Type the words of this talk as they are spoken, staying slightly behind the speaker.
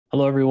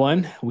Hello,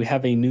 everyone. We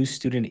have a new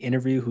student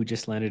interview who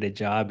just landed a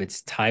job.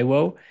 It's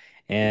Taiwo,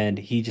 and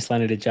he just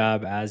landed a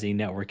job as a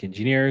network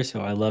engineer.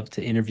 So I love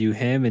to interview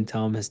him and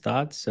tell him his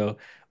thoughts. So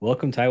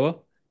welcome, Taiwo.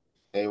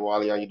 Hey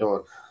Wally, how you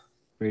doing?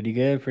 Pretty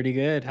good, pretty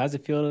good. How's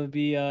it feel to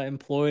be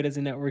employed as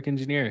a network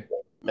engineer?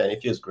 Man,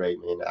 it feels great,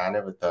 man. I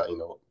never thought, it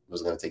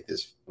was gonna take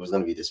this, it was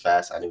gonna be this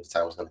fast. I knew the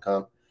time was gonna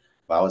come,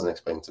 but I wasn't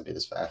expecting it to be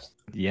this fast.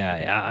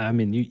 Yeah, I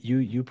mean,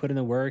 you put in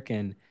the work,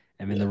 and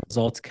I mean Yeah. the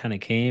results kind of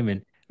came.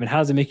 And I mean, how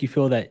does it make you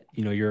feel that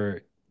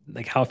you're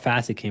like how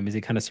fast it came? Is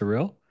it kind of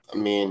surreal? I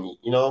mean,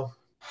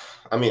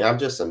 I'm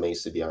just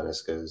amazed to be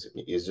honest, because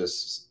it's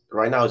just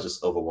right now it's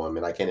just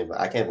overwhelming. I can't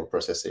even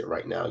process it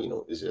right now.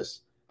 It's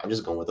just I'm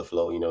just going with the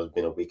flow. It's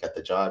been a week at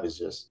the job.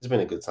 It's been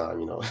a good time.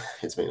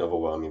 It's been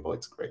overwhelming, but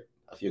it's great.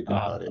 I feel good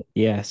about it.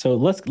 Yeah, so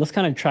let's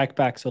kind of track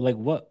back. So like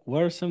what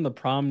are some of the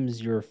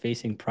problems you were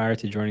facing prior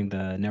to joining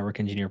the network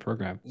engineer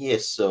program?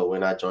 Yes, so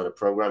when I joined the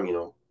program,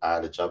 I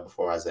had a job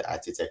before as an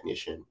IT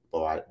technician,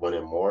 but I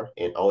wanted more.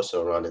 And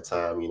also around the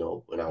time,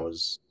 when I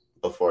was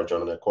before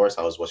joining the course,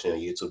 I was watching the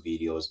YouTube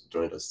videos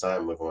during this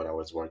time when I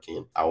was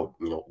working. I would,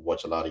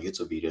 watch a lot of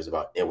YouTube videos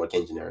about network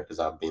engineering because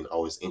I've been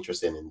always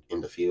interested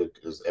in the field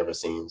because ever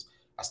since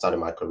I started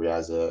my career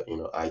as a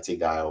IT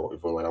guy, or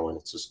even when I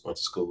went to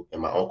school,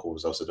 and my uncle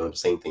was also doing the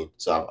same thing.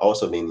 So I've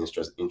also been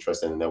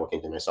interested in network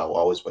engineering. So I will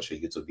always watch a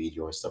YouTube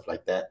video and stuff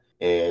like that.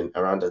 And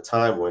around the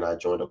time when I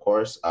joined the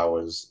course, I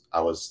was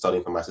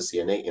studying for my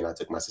CCNA, and I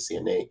took my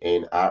CCNA.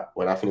 And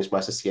when I finished my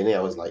CCNA,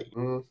 I was like,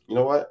 you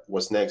know what?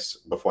 What's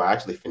next? Before I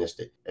actually finished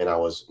it, and I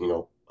was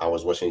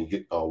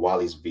watching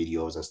Wally's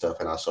videos and stuff,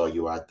 and I saw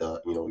you at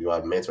you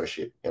had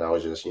mentorship, and I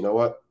was just, you know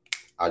what?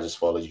 I just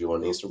followed you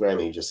on Instagram,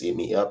 and you just hit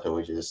me up, and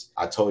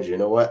I told you, you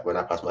know what? When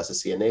I pass my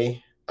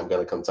CCNA, I'm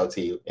gonna come talk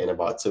to you. And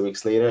about 2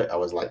 weeks later, I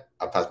was like,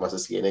 I passed my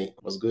CCNA.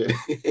 It was good.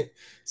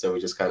 So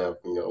we just kind of,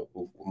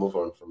 move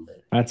on from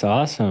there. That's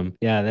awesome.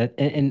 Yeah, that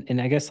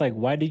and I guess like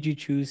why did you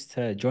choose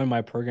to join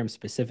my program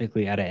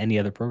specifically out of any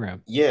other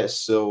program? Yes,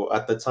 so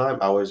at the time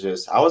I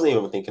wasn't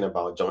even thinking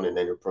about joining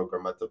any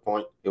program at the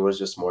point. It was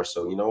just more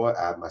so, you know what,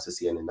 I have my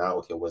CCNA now.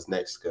 Okay, what's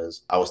next?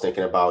 Because I was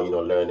thinking about,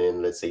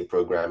 learning, let's say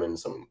programming,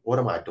 what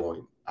am I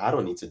doing? I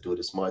don't need to do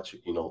this much,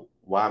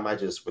 why am I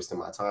just wasting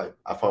my time?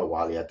 I found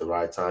Wally at the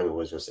right time. It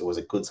was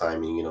a good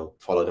timing,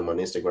 followed him on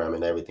Instagram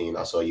and everything.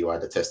 I saw you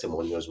had the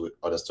testimonials with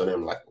other students.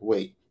 I'm like,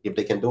 wait, if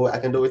they can do it, I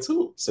can do it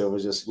too. So it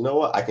was just, you know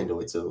what, I can do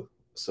it too.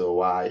 So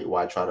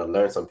why try to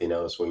learn something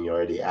else when you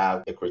already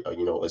have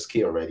a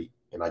skill already?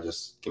 And I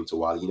just came to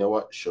Wally. You know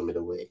what? Show me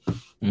the way.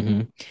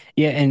 Hmm.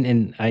 Yeah,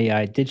 and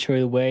I did show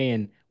you the way.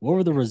 And what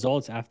were the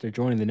results after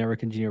joining the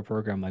network engineer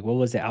program? Like what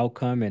was the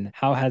outcome and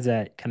how has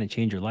that kind of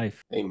changed your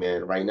life? Hey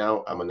man, right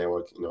now I'm a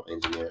network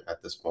engineer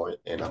at this point,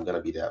 and I'm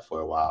gonna be that for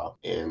a while.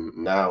 And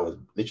now it's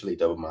literally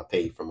double my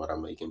pay from what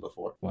I'm making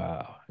before.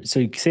 Wow. So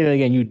you say that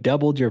again, you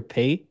doubled your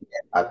pay?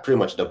 I pretty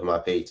much doubled my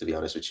pay, to be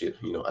honest with you.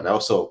 And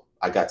also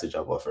I got two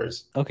job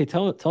offers. Okay,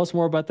 tell us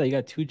more about that. You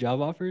got two job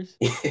offers?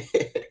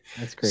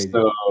 That's crazy.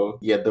 So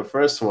yeah, the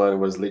first one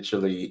was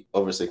literally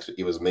over six.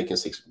 It was making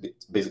six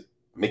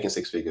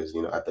figures,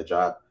 at the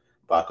job,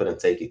 but I couldn't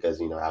take it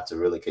because I have to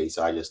relocate.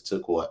 So I just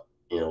took what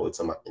it's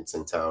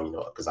in town,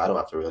 because I don't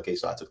have to relocate.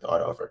 So I took the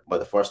other offer. But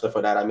the first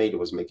offer that I made, it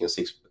was making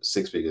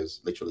six figures,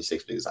 literally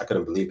six figures. I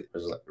couldn't believe it. I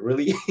was like,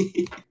 really?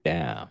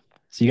 Damn.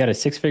 So you got a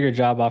six-figure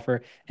job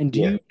offer. And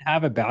do Yeah, you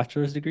have a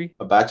bachelor's degree?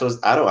 a bachelor's.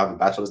 I don't have a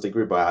bachelor's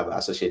degree, but I have an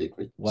associate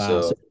degree. Wow.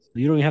 So So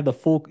you don't even have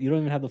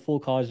the full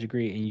college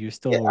degree and you're yeah,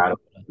 still I don't.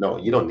 No,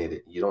 you don't need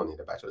it. You don't need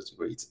a bachelor's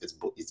degree. It's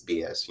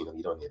BS. You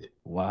don't need it.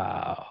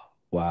 wow.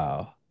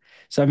 Wow.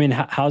 So I mean,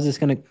 how's this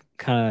gonna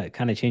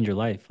kind of change your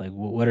life? Like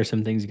what are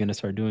some things you're gonna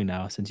start doing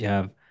now since you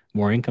have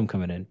more income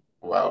coming in?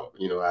 Wow,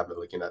 I've been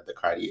looking at the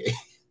Cartier.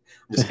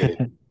 I'm just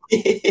kidding.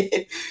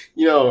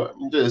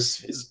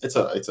 Just it's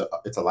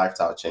a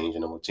lifestyle change,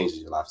 it changes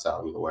your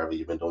lifestyle. Wherever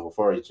you've been doing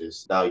before, you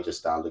just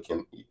start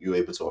looking. You're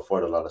able to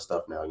afford a lot of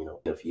stuff now.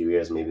 In a few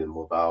years, maybe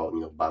move out.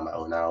 Buy my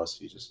own house.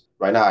 You just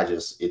right now, I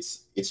just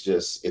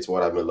it's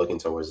what I've been looking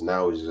towards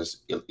now. Is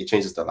just it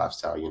changes the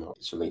lifestyle.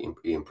 It's really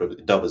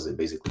it doubles it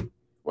basically.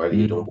 Whatever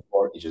you're doing Hmm.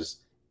 before,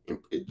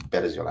 it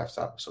betters your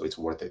lifestyle. So it's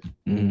worth it.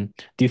 Hmm.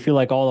 Do you feel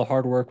like all the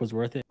hard work was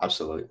worth it?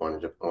 Absolutely,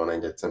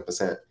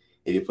 110%.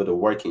 If you put the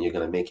work in, you're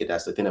gonna make it.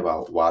 That's the thing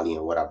about Wally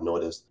and what I've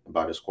noticed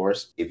about this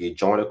course. If you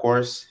join the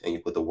course and you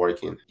put the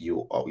work in,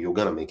 you're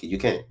gonna make it. You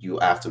can't. You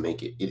have to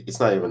make it. It's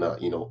not even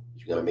you're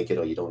gonna make it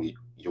or you don't.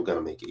 You're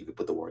gonna make it if you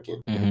put the work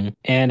in. Hmm.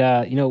 And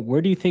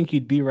where do you think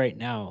you'd be right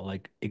now?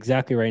 Like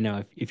exactly right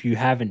now, if you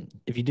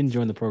didn't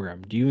join the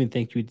program, do you even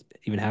think you'd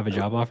even have a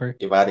job offer?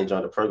 If I didn't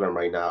join the program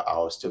right now, I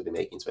would still be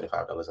making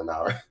 $25 an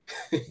hour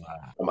Wow.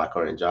 on my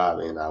current job,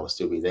 and I would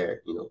still be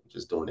there,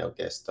 just doing that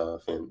guest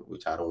stuff, and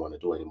which I don't want to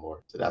do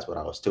anymore. So that's what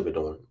I would still be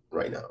doing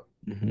right now.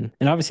 Hmm.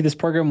 And obviously, this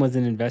program was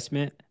an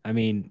investment. I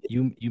mean,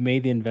 you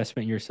made the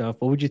investment yourself.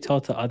 What would you tell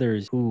to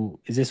others who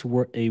is this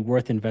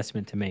worth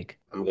investment to make?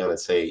 I'm gonna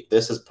say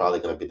this is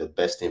probably gonna be the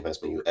best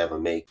investment you ever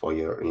make for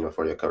your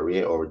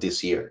career or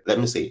this year. Let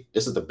me say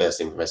this is the best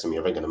investment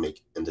you're ever gonna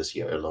make in this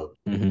year alone.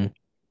 Hmm.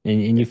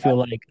 And you feel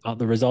like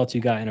the results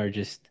you got in are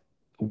just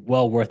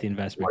well worth the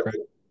investment, Worth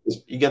correct?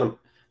 it. You're gonna,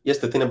 yes,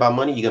 the thing about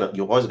money, you're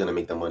always gonna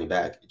make the money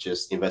back.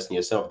 Just invest in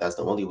yourself. That's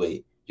the only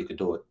way you could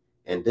do it.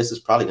 And this is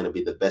probably gonna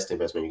be the best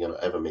investment you're gonna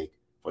ever make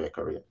for your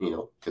career,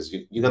 because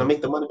you're gonna Mhm.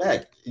 make the money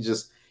back. It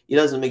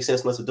doesn't make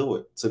sense not to do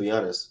it, to be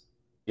honest.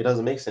 It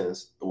doesn't make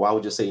sense. Why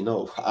would you say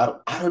no?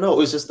 I don't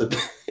know. It's just the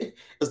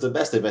it's the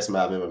best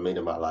investment I've ever made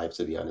in my life,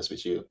 to be honest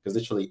with you. Because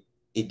literally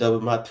it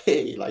doubled my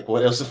pay. Like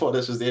what else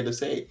is there to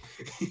say?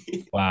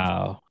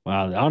 Wow.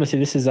 Wow. Honestly,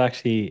 this is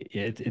actually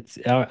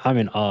I'm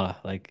in awe.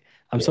 Like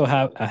I'm Yeah. so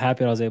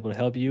happy I was able to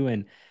help you.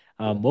 And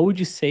what would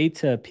you say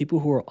to people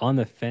who are on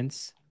the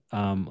fence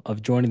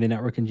of joining the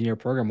network engineer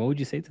program? What would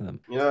you say to them?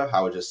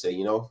 I would just say,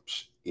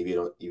 if you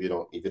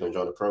don't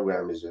join the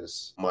program, it's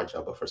just my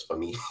job first for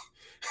me.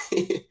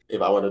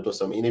 If I want to do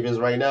some interviews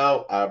right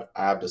now, I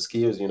have the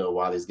skills,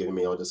 while he's giving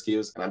me all the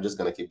skills, and I'm just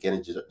gonna keep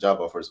getting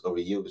job offers over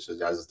you, because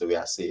that's just the way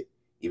I see it.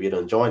 If you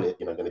don't join it,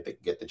 you're not gonna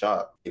get the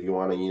job. If you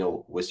want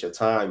to, waste your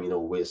time,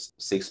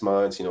 waste 6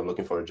 months,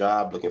 looking for a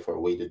job, looking for a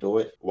way to do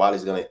it, while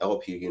he's gonna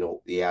help you,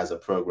 he has a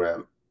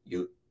program.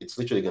 It's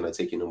literally gonna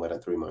take you no more than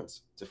 3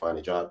 months to find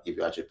a job if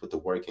you actually put the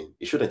work in.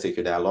 It shouldn't take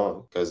you that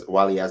long, because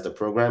while he has the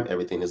program,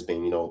 everything has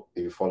been,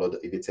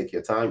 if you take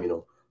your time,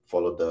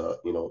 follow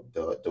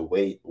the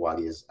way while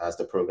he has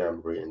the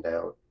program written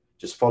down.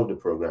 Just follow the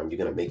program. You're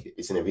gonna make it.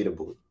 It's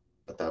inevitable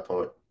at that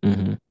point.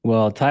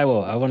 Well,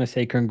 Taiwo, I want to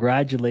say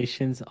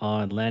congratulations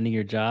on landing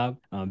your job.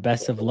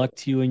 Best of luck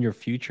to you in your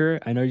future.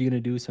 I know you're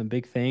going to do some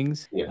big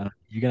things. Yeah.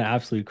 You're going to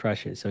absolutely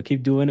crush it. So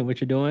keep doing it, what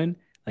you're doing.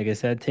 Like I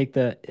said,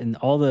 and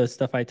all the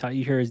stuff I taught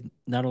you here is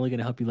not only going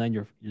to help you land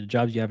your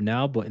jobs you have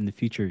now, but in the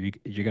future,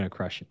 you're going to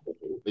crush it.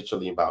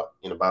 Literally about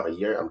a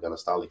year, I'm gonna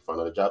start looking for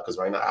another job, because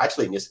right now I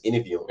actually miss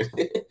interviewing.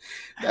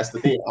 That's the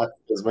thing.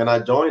 Because when I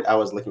joined, I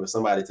was looking for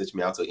somebody to teach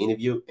me how to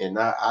interview, and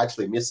now I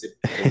actually miss it,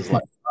 because it's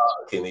like,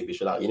 okay, maybe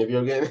should I interview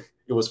again?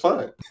 It was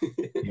fun. Yeah,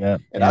 And yeah,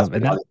 that's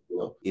and what, that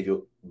if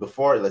you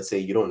before, let's say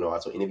you don't know how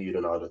to interview, you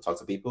don't know how to talk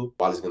to people,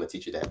 Wally is going to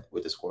teach you that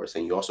with this course.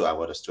 And you also have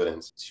other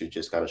students to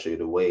just kind of show you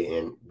the way.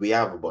 And we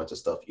have a bunch of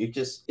stuff. It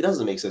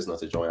doesn't make sense not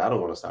to join. I don't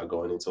want to start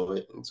going into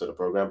the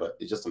program, but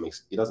it doesn't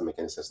make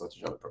any sense not to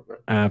join the program.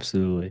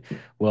 absolutely.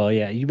 Well,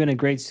 yeah, you've been a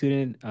great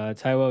student,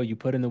 Taiwo. You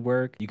put in the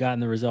work, you got in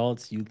the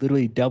results. You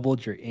literally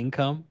doubled your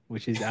income,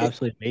 which is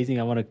absolutely amazing.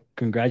 I want to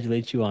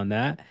congratulate you on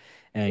that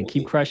and Thank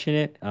keep you. crushing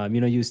it.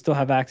 You still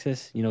have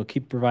access,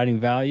 keep providing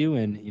value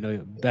and,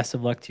 best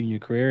of luck to you in your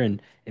career.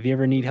 And if you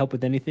ever need help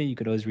with anything, you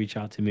could always reach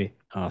out to me.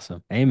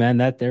 Awesome. Hey, man,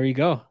 there you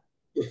go.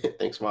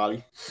 Thanks,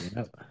 Wally.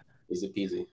 Yep. Easy peasy.